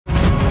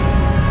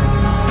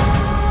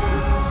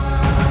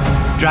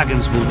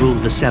Dragons will rule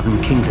the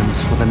Seven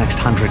Kingdoms for the next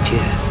 100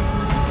 years.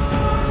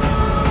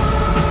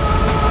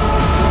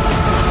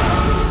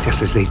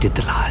 Just as they did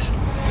the last.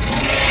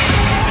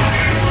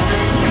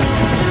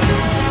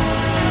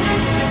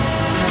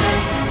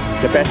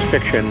 The best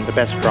fiction, the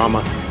best drama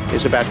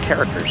is about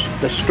characters.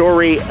 The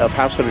story of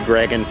House of the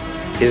Dragon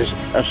is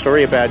a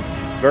story about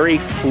very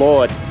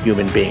flawed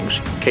human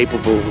beings,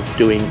 capable of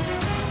doing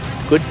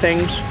good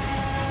things,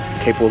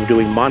 capable of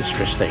doing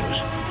monstrous things,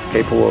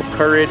 capable of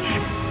courage,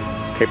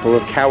 capable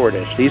of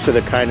cowardice. These are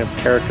the kind of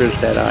characters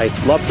that I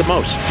love the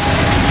most.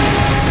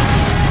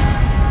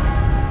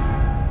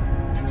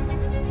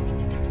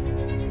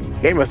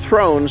 Game of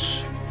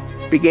Thrones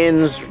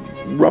begins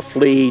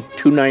roughly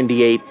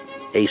 298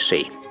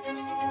 AC,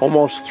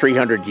 almost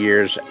 300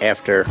 years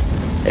after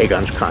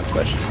Aegon's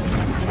conquest.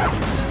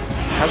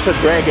 House of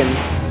Dragon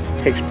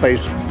takes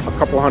place a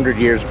couple hundred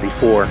years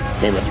before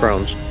Game of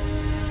Thrones.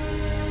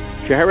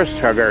 Jaehaerys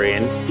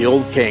Targaryen, the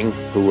old king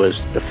who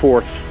was the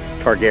fourth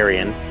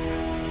Targaryen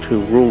to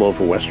rule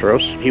over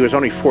Westeros, he was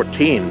only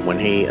 14 when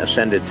he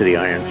ascended to the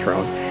Iron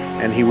Throne,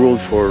 and he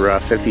ruled for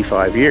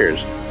 55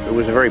 years. It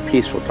was a very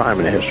peaceful time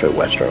in the history of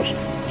Westeros.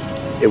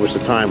 It was a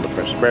time of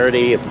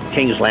prosperity.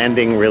 King's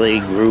Landing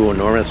really grew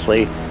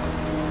enormously.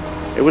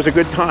 It was a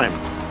good time.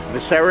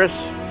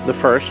 Viserys the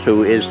First,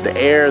 who is the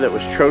heir that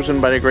was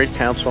chosen by the Great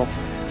Council,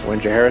 when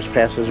Jaehaerys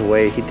passes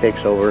away, he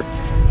takes over,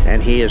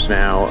 and he is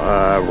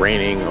now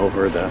reigning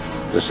over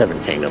the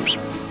Seven Kingdoms.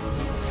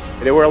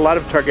 There were a lot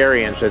of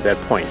Targaryens at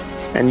that point,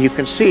 and you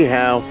can see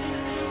how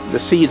the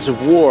seeds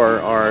of war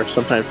are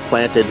sometimes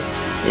planted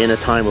in a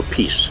time of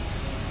peace.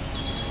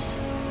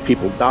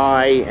 People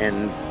die,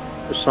 and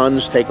the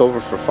sons take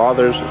over for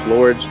fathers as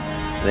lords,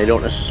 and they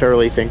don't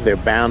necessarily think they're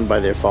bound by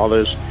their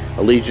fathers'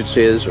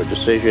 allegiances or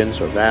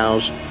decisions or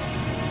vows.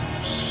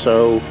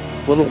 So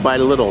little by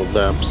little,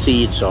 the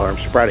seeds are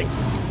sprouting.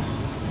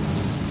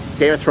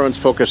 Game of Thrones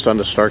focused on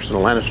the Starks and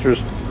the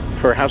Lannisters.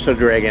 For House of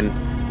the Dragon,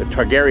 the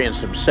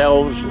Targaryens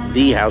themselves,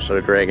 the House of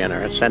the Dragon,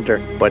 are at center,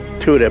 but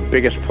two of the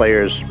biggest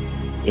players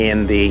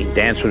in the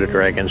Dance with the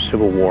Dragons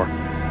Civil War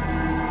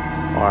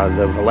are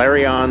the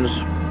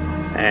Valerians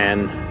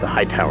and the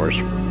Hightowers.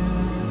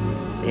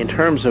 In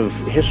terms of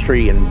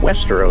history in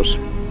Westeros,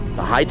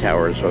 the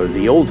Hightowers are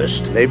the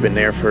oldest. They've been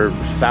there for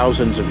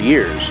thousands of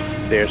years.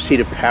 Their seat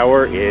of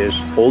power is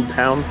Old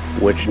Town,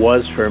 which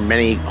was for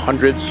many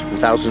hundreds and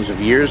thousands of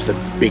years the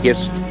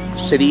biggest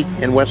city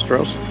in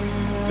Westeros.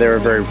 They're a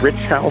very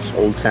rich house.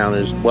 Old Town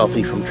is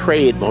wealthy from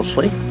trade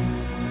mostly.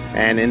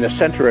 And in the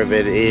center of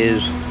it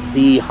is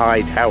the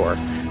High Tower,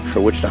 for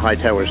which the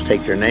Hightowers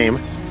take their name.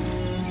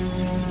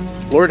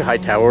 Lord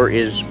Hightower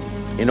is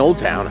in Old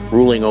Town,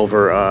 ruling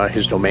over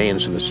his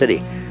domains in the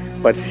city.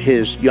 But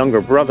his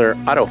younger brother,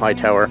 Otto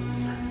Hightower,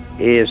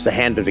 is the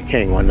hand of the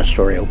king when the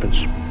story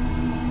opens.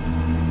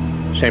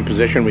 Same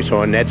position we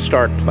saw Ned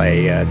Stark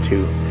play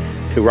to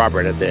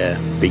Robert at the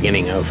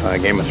beginning of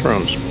Game of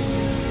Thrones.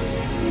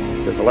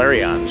 The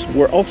Valerians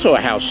were also a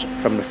house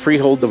from the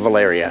Freehold of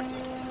Valeria,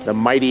 the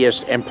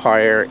mightiest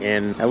empire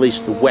in at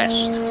least the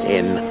west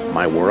in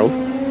my world.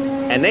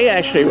 And they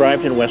actually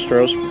arrived in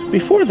Westeros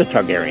before the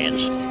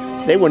Targaryens.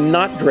 They were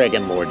not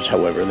dragon lords,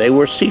 however. They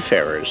were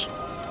seafarers.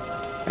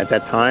 At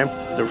that time,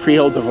 the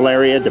Freehold of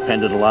Valeria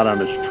depended a lot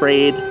on its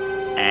trade,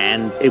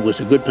 and it was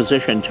a good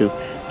position to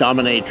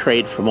dominate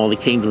trade from all the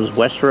kingdoms of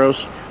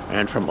Westeros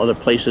and from other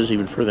places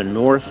even further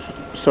north.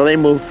 So they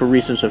moved for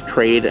reasons of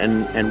trade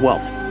and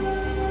wealth.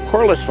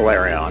 Corlys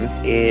Velaryon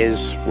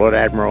is Lord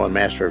Admiral and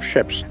Master of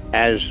Ships,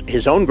 as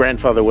his own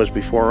grandfather was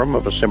before him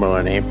of a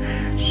similar name.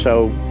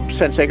 So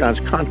since Aegon's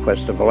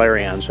conquest, the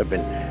Valerians have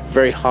been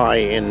very high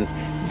in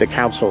the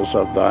councils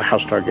of the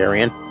House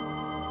Targaryen.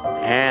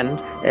 And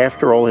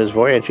after all his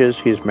voyages,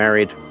 he's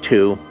married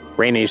to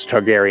Rhaenys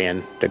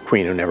Targaryen, the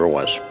queen who never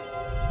was.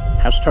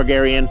 House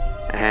Targaryen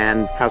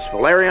and House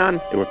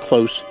Velaryon, they were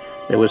close.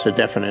 There was a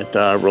definite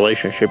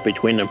relationship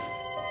between them.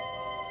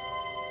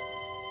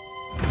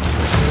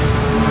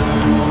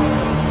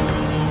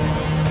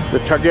 The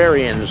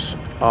Targaryens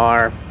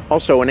are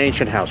also an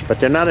ancient house,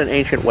 but they're not an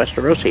ancient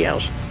Westerosi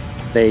house.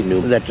 They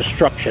knew that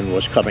destruction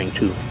was coming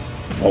to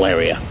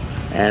Valeria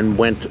and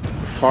went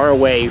far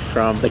away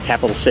from the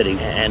capital city,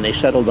 and they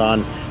settled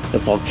on the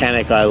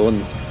volcanic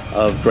island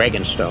of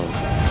Dragonstone.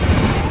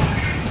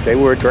 They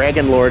were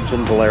dragon lords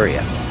in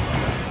Valeria.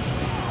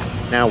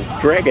 Now,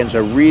 dragons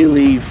are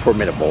really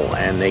formidable,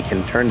 and they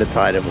can turn the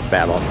tide of a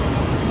battle.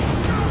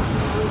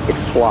 It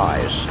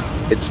flies.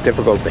 It's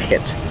difficult to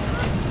hit.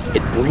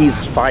 It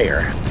breathes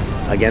fire,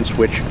 against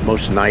which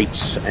most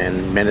knights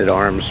and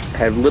men-at-arms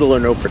have little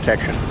or no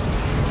protection.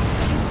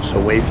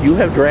 So if you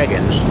have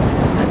dragons,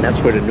 and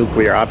that's where the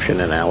nuclear option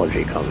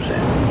analogy comes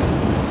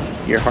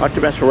in, you're hard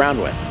to mess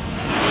around with.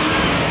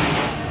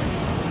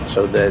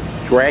 So the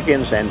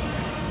dragons and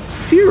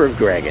fear of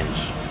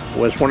dragons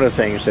was one of the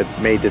things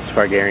that made the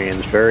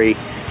Targaryens very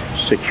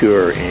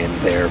secure in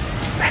their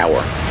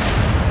power.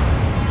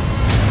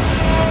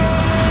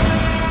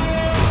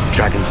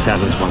 Dragon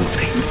Saddle is one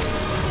thing,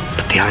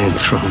 but the Iron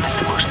Throne is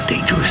the most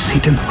dangerous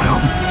seat in the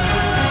realm.